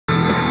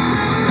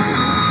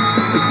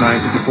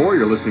9:54.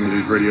 You're listening to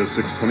News Radio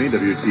 620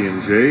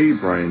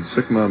 WTMJ. Brian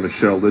Sykes,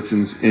 Michelle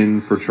Litjens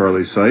in for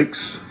Charlie Sykes.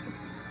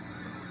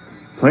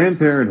 Planned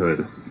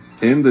Parenthood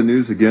in the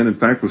news again. In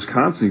fact,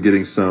 Wisconsin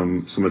getting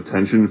some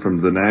attention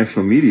from the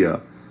national media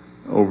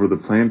over the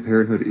Planned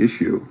Parenthood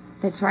issue.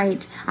 That's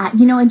right.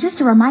 And just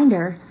a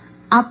reminder,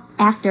 up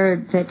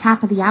after the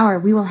top of the hour,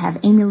 we will have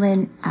Amy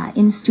Lynn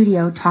in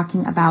studio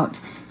talking about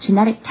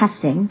genetic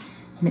testing,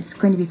 and it's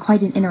going to be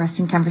quite an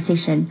interesting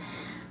conversation.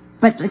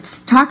 But let's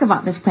talk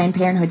about this Planned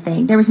Parenthood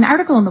thing. There was an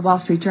article in the Wall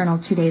Street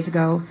Journal 2 days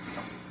ago,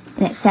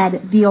 and it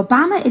said, the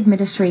Obama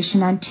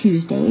administration on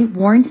Tuesday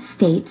warned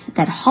states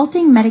that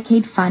halting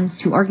Medicaid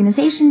funds to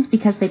organizations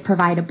because they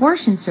provide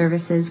abortion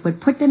services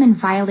would put them in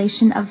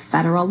violation of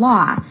federal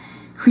law,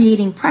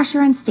 creating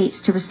pressure on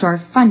states to restore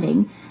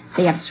funding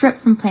they have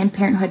stripped from Planned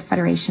Parenthood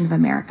Federation of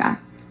America.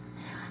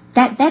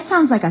 That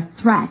sounds like a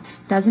threat,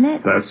 doesn't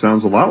it? That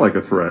sounds a lot like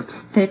a threat.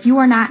 That if you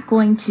are not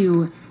going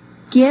to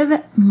give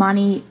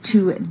money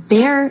to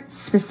their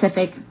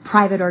specific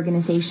private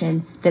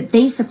organization that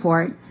they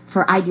support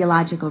for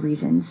ideological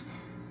reasons,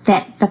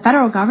 that the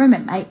federal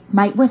government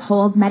might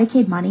withhold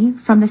Medicaid money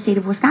from the state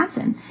of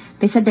Wisconsin.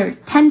 They said there are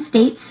 10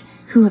 states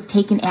who have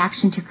taken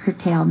action to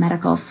curtail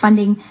medical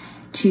funding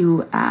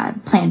to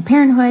Planned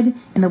Parenthood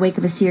in the wake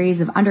of a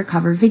series of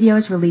undercover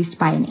videos released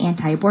by an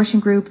anti-abortion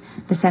group,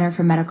 the Center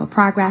for Medical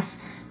Progress.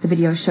 The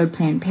video showed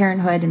Planned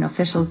Parenthood and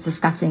officials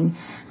discussing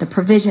the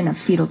provision of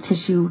fetal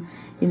tissue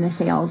in the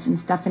sales and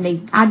stuff, and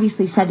they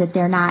obviously said that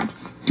they're not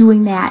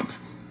doing that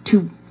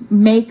to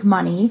make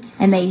money,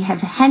 and they have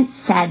hence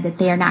said that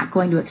they are not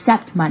going to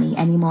accept money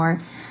anymore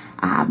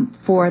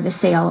for the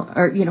sale,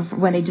 or for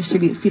when they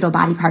distribute fetal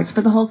body parts.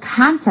 But the whole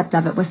concept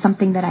of it was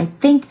something that I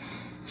think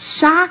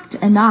shocked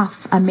enough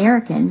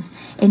Americans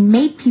and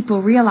made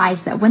people realize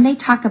that when they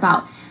talk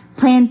about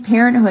Planned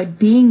Parenthood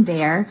being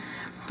there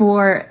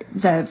for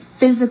the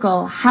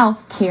physical health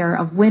care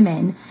of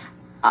women,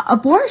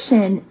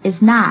 abortion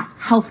is not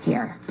health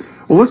care.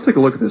 Well, let's take a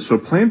look at this. So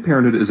Planned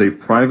Parenthood is a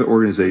private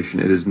organization.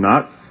 It is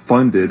not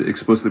funded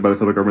explicitly by the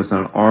federal government. It's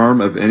not an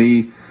arm of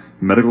any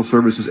medical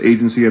services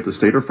agency at the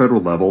state or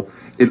federal level.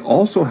 It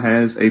also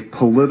has a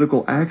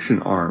political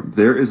action arm.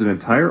 There is an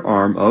entire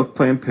arm of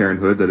Planned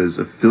Parenthood that is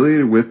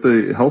affiliated with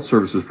the health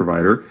services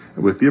provider,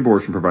 with the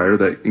abortion provider,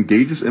 that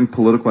engages in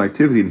political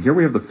activity. And here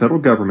we have the federal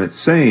government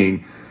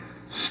saying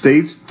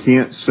states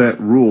can't set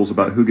rules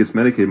about who gets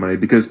Medicaid money,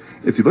 because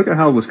if you look at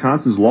how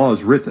Wisconsin's law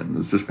is written,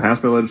 it's just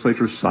passed by the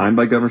legislature, signed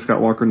by Governor Scott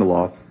Walker into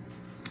law,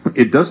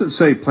 it doesn't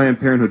say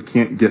Planned Parenthood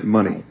can't get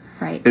money.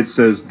 Right. It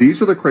says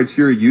these are the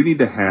criteria you need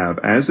to have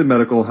as a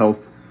medical health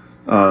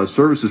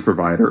services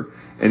provider,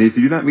 and if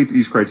you do not meet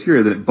these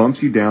criteria, then it bumps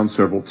you down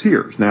several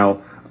tiers.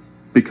 Now,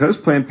 because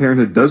Planned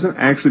Parenthood doesn't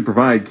actually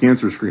provide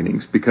cancer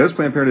screenings, because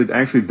Planned Parenthood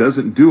actually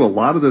doesn't do a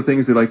lot of the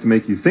things they like to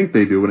make you think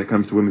they do when it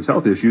comes to women's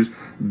health issues,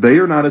 they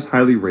are not as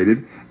highly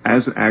rated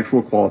as an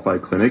actual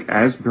qualified clinic,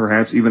 as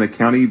perhaps even a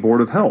county board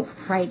of health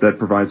that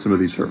provides some of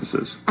these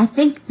services. I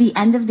think the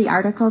end of the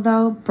article,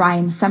 though,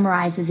 Brian,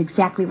 summarizes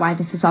exactly why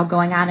this is all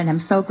going on, and I'm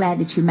so glad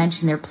that you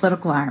mentioned their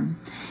political arm.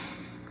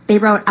 They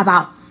wrote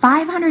about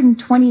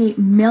 $528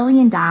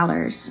 million,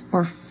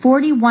 or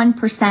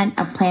 41%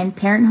 of Planned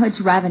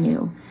Parenthood's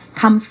revenue,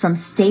 comes from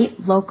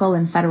state, local,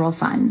 and federal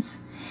funds.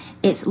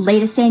 Its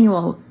latest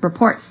annual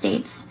report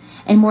states,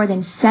 and more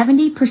than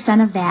 70%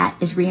 of that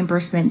is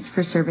reimbursements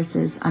for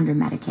services under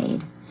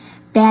Medicaid.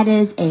 That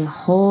is a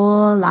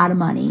whole lot of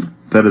money.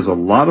 That is a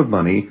lot of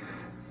money.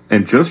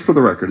 And just for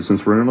the record, since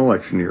we're in an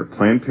election year,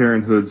 Planned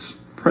Parenthood's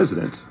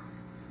president,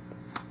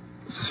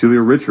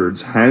 Cecilia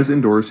Richards, has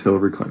endorsed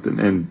Hillary Clinton.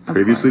 And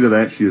previously to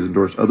that, she has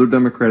endorsed other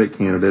Democratic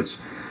candidates.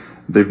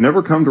 They've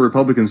never come to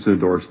Republicans to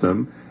endorse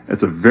them.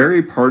 It's a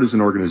very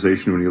partisan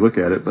organization when you look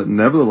at it, but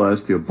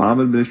nevertheless, the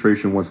Obama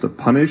administration wants to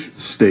punish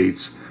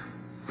states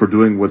for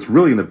doing what's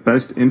really in the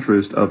best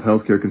interest of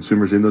healthcare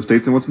consumers in those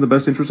states and what's in the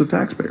best interest of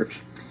taxpayers.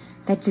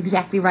 That's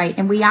exactly right.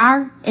 And we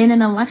are in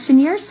an election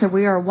year, so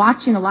we are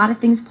watching a lot of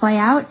things play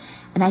out,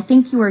 and I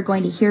think you are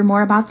going to hear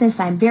more about this.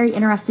 I'm very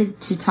interested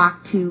to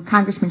talk to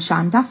Congressman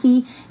Sean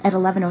Duffy at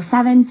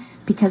 11:07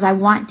 because I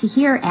want to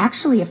hear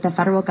actually if the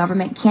federal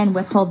government can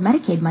withhold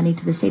Medicaid money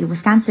to the state of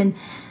Wisconsin.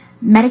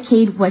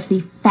 Medicaid was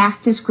the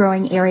fastest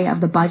growing area of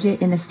the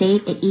budget in the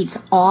state. It eats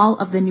all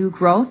of the new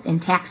growth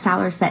in tax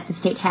dollars that the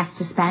state has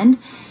to spend.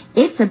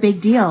 It's a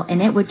big deal, and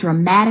it would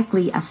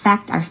dramatically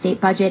affect our state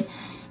budget,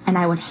 and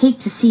I would hate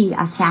to see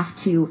us have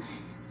to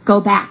go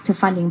back to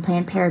funding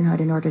Planned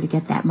Parenthood in order to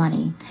get that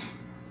money.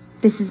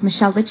 This is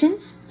Michelle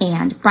Litjens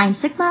and Brian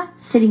Sykes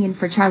sitting in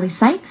for Charlie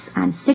Sykes on